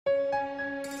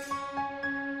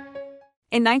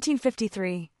In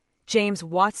 1953, James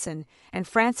Watson and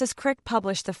Francis Crick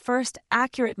published the first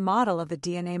accurate model of the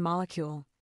DNA molecule.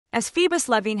 As Phoebus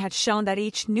Levine had shown that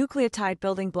each nucleotide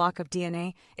building block of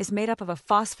DNA is made up of a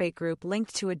phosphate group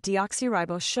linked to a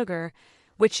deoxyribose sugar,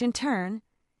 which in turn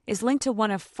is linked to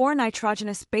one of 4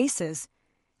 nitrogenous bases: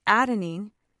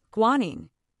 adenine, guanine,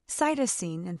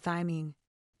 cytosine, and thymine.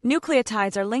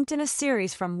 Nucleotides are linked in a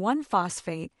series from one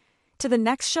phosphate to the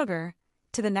next sugar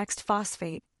to the next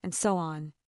phosphate, and so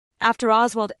on. After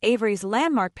Oswald Avery's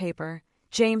landmark paper,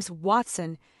 James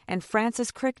Watson and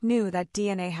Francis Crick knew that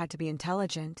DNA had to be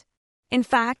intelligent. In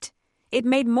fact, it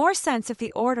made more sense if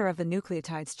the order of the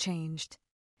nucleotides changed.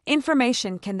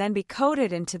 Information can then be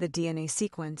coded into the DNA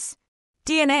sequence.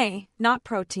 DNA, not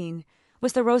protein,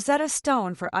 was the Rosetta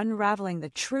Stone for unraveling the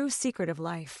true secret of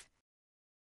life.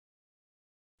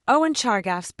 Owen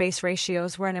Chargaff's base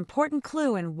ratios were an important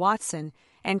clue in Watson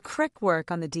and Crick work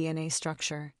on the DNA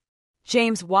structure.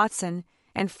 James Watson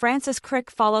and Francis Crick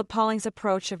followed Pauling's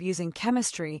approach of using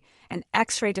chemistry and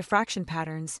X-ray diffraction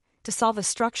patterns to solve the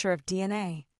structure of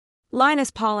DNA.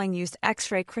 Linus Pauling used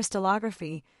X-ray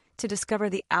crystallography to discover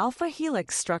the alpha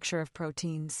helix structure of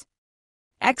proteins.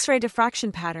 X-ray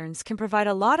diffraction patterns can provide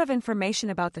a lot of information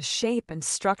about the shape and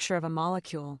structure of a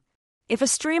molecule. If a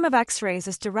stream of X-rays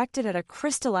is directed at a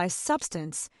crystallized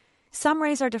substance, some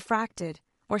rays are diffracted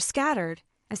or scattered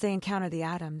as they encounter the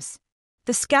atoms.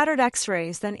 The scattered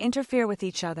X-rays then interfere with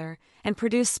each other and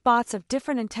produce spots of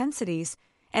different intensities,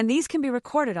 and these can be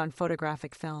recorded on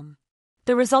photographic film.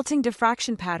 The resulting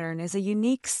diffraction pattern is a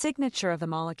unique signature of the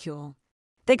molecule.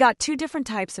 They got 2 different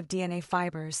types of DNA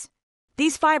fibers.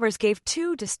 These fibers gave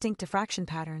 2 distinct diffraction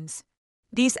patterns.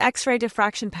 These X-ray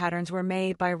diffraction patterns were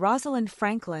made by Rosalind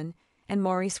Franklin and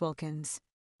Maurice Wilkins.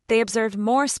 They observed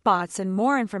more spots and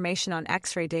more information on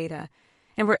X-ray data,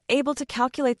 and were able to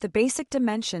calculate the basic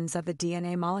dimensions of the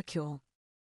DNA molecule.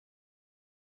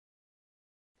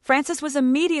 Francis was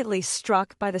immediately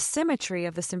struck by the symmetry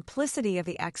of the simplicity of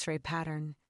the X-ray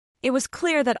pattern. It was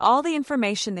clear that all the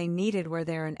information they needed were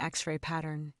there in X-ray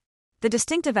pattern. The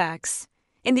distinctive X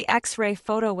in the X-ray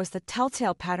photo was the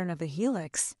telltale pattern of the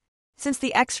helix. Since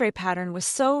the X-ray pattern was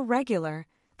so regular,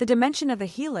 the dimension of the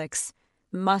helix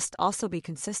must also be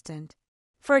consistent.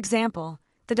 For example,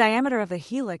 the diameter of the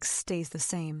helix stays the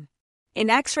same. In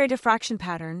X-ray diffraction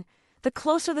pattern, the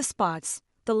closer the spots,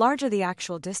 the larger the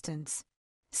actual distance.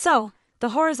 So, the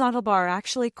horizontal bar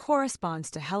actually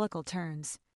corresponds to helical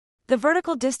turns. The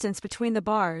vertical distance between the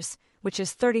bars, which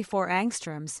is 34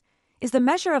 angstroms, is the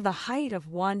measure of the height of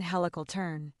one helical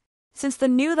turn. Since they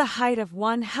knew the height of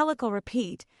one helical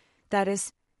repeat, that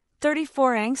is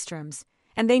 34 angstroms,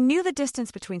 and they knew the distance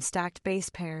between stacked base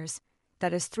pairs,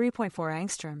 that is 3.4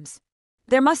 angstroms,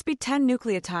 there must be 10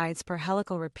 nucleotides per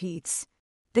helical repeats.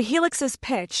 The helix's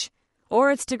pitch, or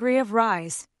its degree of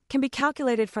rise, can be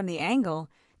calculated from the angle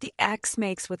the X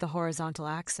makes with the horizontal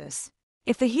axis.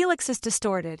 If the helix is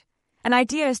distorted, an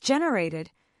idea is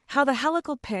generated how the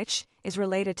helical pitch is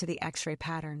related to the X-ray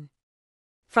pattern.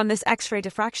 From this X-ray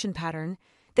diffraction pattern,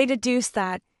 they deduced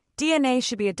that DNA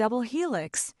should be a double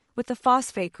helix with the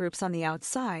phosphate groups on the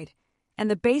outside and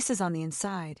the bases on the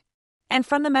inside. And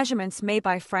from the measurements made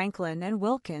by Franklin and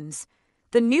Wilkins,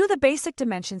 they knew the basic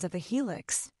dimensions of the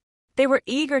helix. They were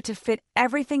eager to fit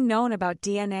everything known about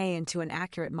DNA into an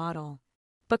accurate model.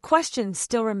 But questions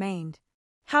still remained.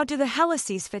 How do the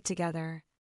helices fit together?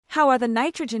 How are the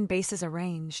nitrogen bases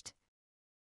arranged?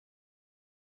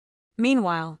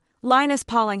 Meanwhile, Linus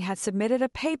Pauling had submitted a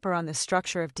paper on the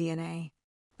structure of DNA,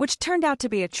 which turned out to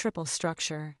be a triple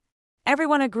structure.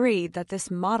 Everyone agreed that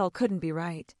this model couldn't be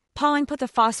right. Pauling put the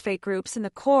phosphate groups in the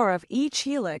core of each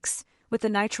helix with the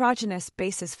nitrogenous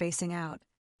bases facing out.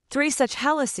 3 such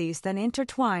helices then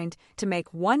intertwined to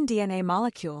make one DNA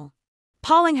molecule.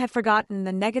 Pauling had forgotten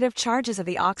the negative charges of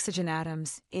the oxygen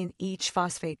atoms in each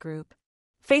phosphate group.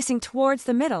 Facing towards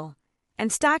the middle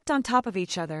and stacked on top of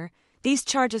each other, these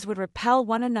charges would repel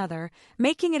one another,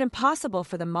 making it impossible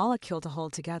for the molecule to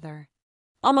hold together.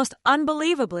 Almost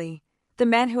unbelievably, the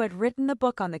men who had written the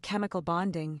book on the chemical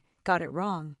bonding got it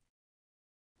wrong.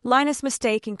 Linus'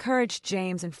 mistake encouraged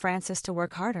James and Francis to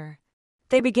work harder.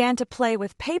 They began to play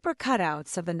with paper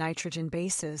cutouts of the nitrogen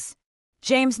bases.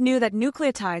 James knew that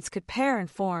nucleotides could pair and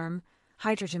form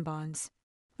hydrogen bonds,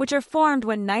 which are formed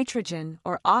when nitrogen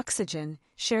or oxygen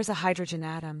shares a hydrogen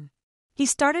atom. He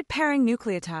started pairing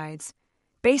nucleotides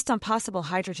based on possible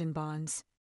hydrogen bonds.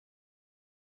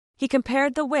 He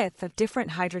compared the width of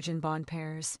different hydrogen bond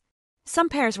pairs. Some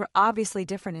pairs were obviously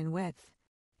different in width.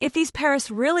 If these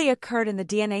pairs really occurred in the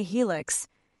DNA helix,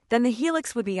 then the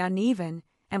helix would be uneven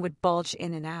and would bulge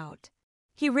in and out.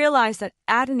 He realized that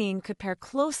adenine could pair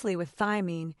closely with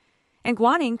thymine, and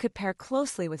guanine could pair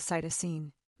closely with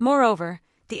cytosine. Moreover,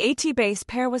 the AT base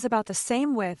pair was about the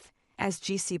same width as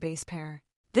GC base pair.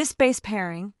 This base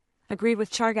pairing agreed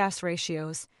with Chargaff's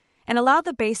ratios and allowed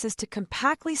the bases to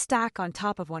compactly stack on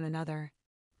top of one another.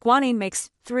 Guanine makes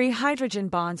 3 hydrogen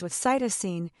bonds with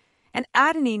cytosine, and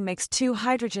adenine makes 2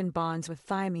 hydrogen bonds with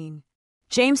thymine.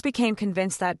 James became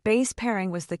convinced that base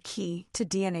pairing was the key to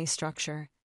DNA structure.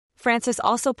 Francis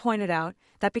also pointed out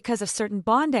that because of certain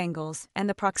bond angles and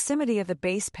the proximity of the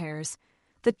base pairs,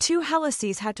 the 2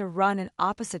 helices had to run in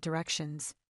opposite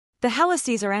directions. The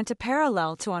helices are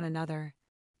antiparallel to one another.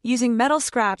 Using metal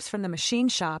scraps from the machine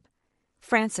shop,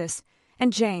 Francis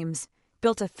and James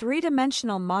built a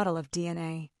 3-dimensional model of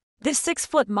DNA. This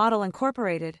 6-foot model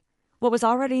incorporated what was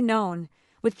already known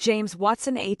with James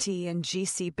Watson AT and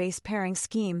GC base pairing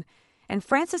scheme and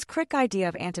Francis Crick idea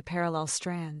of antiparallel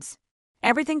strands.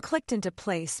 Everything clicked into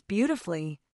place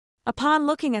beautifully. Upon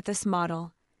looking at this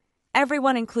model,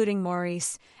 everyone, including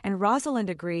Maurice and Rosalind,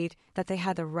 agreed that they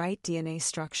had the right DNA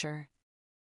structure.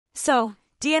 So,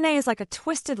 DNA is like a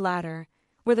twisted ladder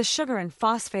where the sugar and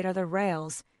phosphate are the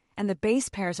rails and the base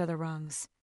pairs are the rungs.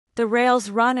 The rails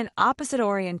run in opposite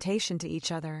orientation to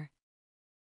each other.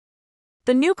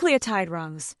 The nucleotide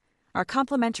rungs are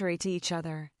complementary to each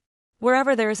other.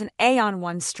 Wherever there is an A on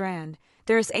one strand,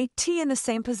 there is a T in the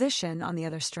same position on the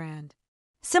other strand.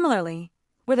 Similarly,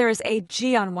 where there is a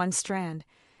G on one strand,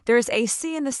 there is a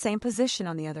C in the same position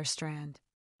on the other strand.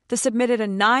 They submitted a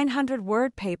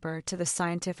 900-word paper to the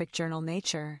scientific journal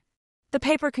Nature. The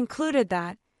paper concluded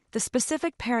that the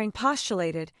specific pairing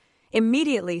postulated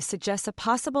immediately suggests a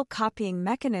possible copying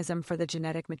mechanism for the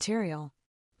genetic material.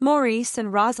 Maurice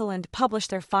and Rosalind published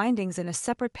their findings in a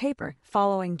separate paper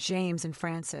following James and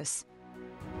Francis.